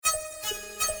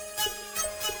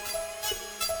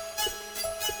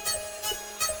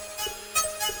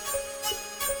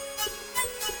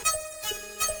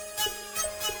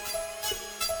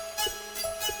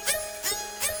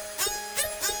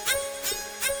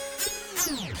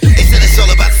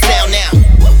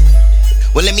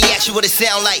Well, let me ask you what it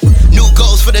sound like. New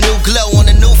goals for the new glow on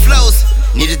the new flows.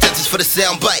 Need a dentist for the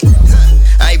sound bite.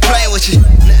 I ain't playing with you.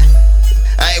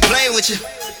 I ain't playing with you.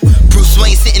 Bruce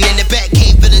Wayne sitting in the back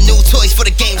cave for the new toys for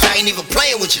the games. I ain't even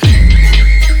playing with you.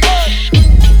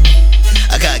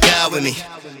 I got God with me,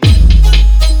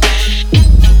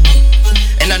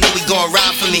 and I know he gon'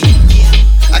 ride for me.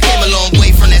 I came a long way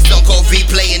from that song called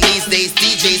Replay, and these days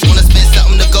DJs wanna spin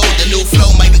something to go. The new flow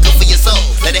might be good for your soul.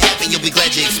 Let it happen, you'll be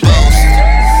glad you're exposed.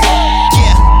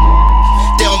 Yeah,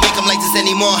 they don't make them like this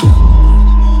anymore.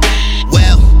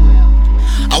 Well,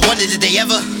 I wonder did they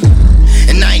ever?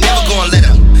 And I ain't never gonna let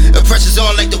them. The pressure's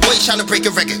on like the boys tryna break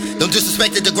a record. Don't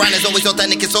disrespect it, the grind is always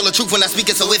authentic. It's all the truth when I speak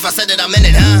it, so if I said it, I'm in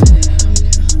it, huh?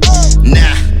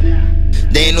 Nah,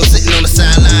 they ain't no sitting on the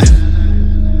sideline.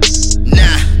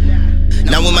 Nah,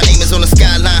 now when my name is on the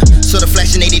skyline. Saw the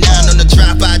flashing 89 on the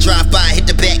drive-by, hit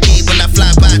the back gate when I fly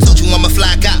by. Told you I'm a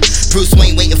fly guy. Bruce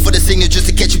Wayne waiting for the signal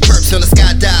just to catch you perps on the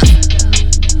skydive.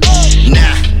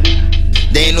 Nah,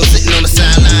 they ain't no sitting on the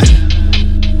sideline.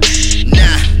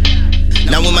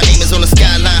 Nah, now when my name is on the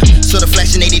skyline. Saw the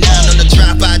flashing 89 on the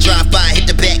drive-by,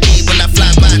 hit the back gate when I fly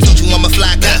by. Told you I'm a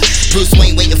fly guy. Bruce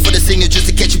Wayne waiting for the signal just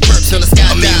to catch you perps on the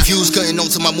skydive. I mean views cutting on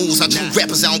to my moves. I do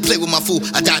rappers, I don't play with my fool.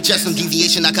 I digest some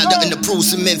deviation, I got nothing to prove.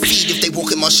 Cement feet if they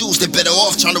walk in my shoes. They better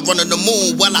off trying to run on the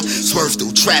moon while I swerve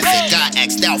through traffic. I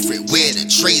asked Alfred where the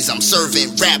trays I'm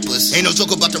serving rappers. Ain't no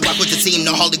joke about the rock with the team.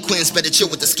 No Harley Quinns, better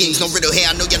chill with the schemes. No riddle here,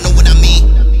 I know y'all know what I mean.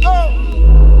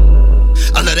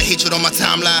 I love the hatred on my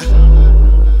timeline.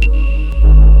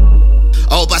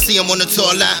 Oh, if I see him on the tour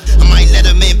line, I might let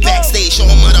him in backstage. Show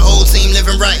him how the whole team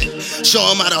living right. Show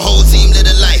him how the whole team live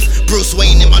a life. Bruce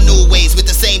Wayne in my new ways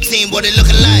with the same team, what it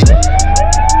looking like?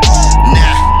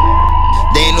 Nah,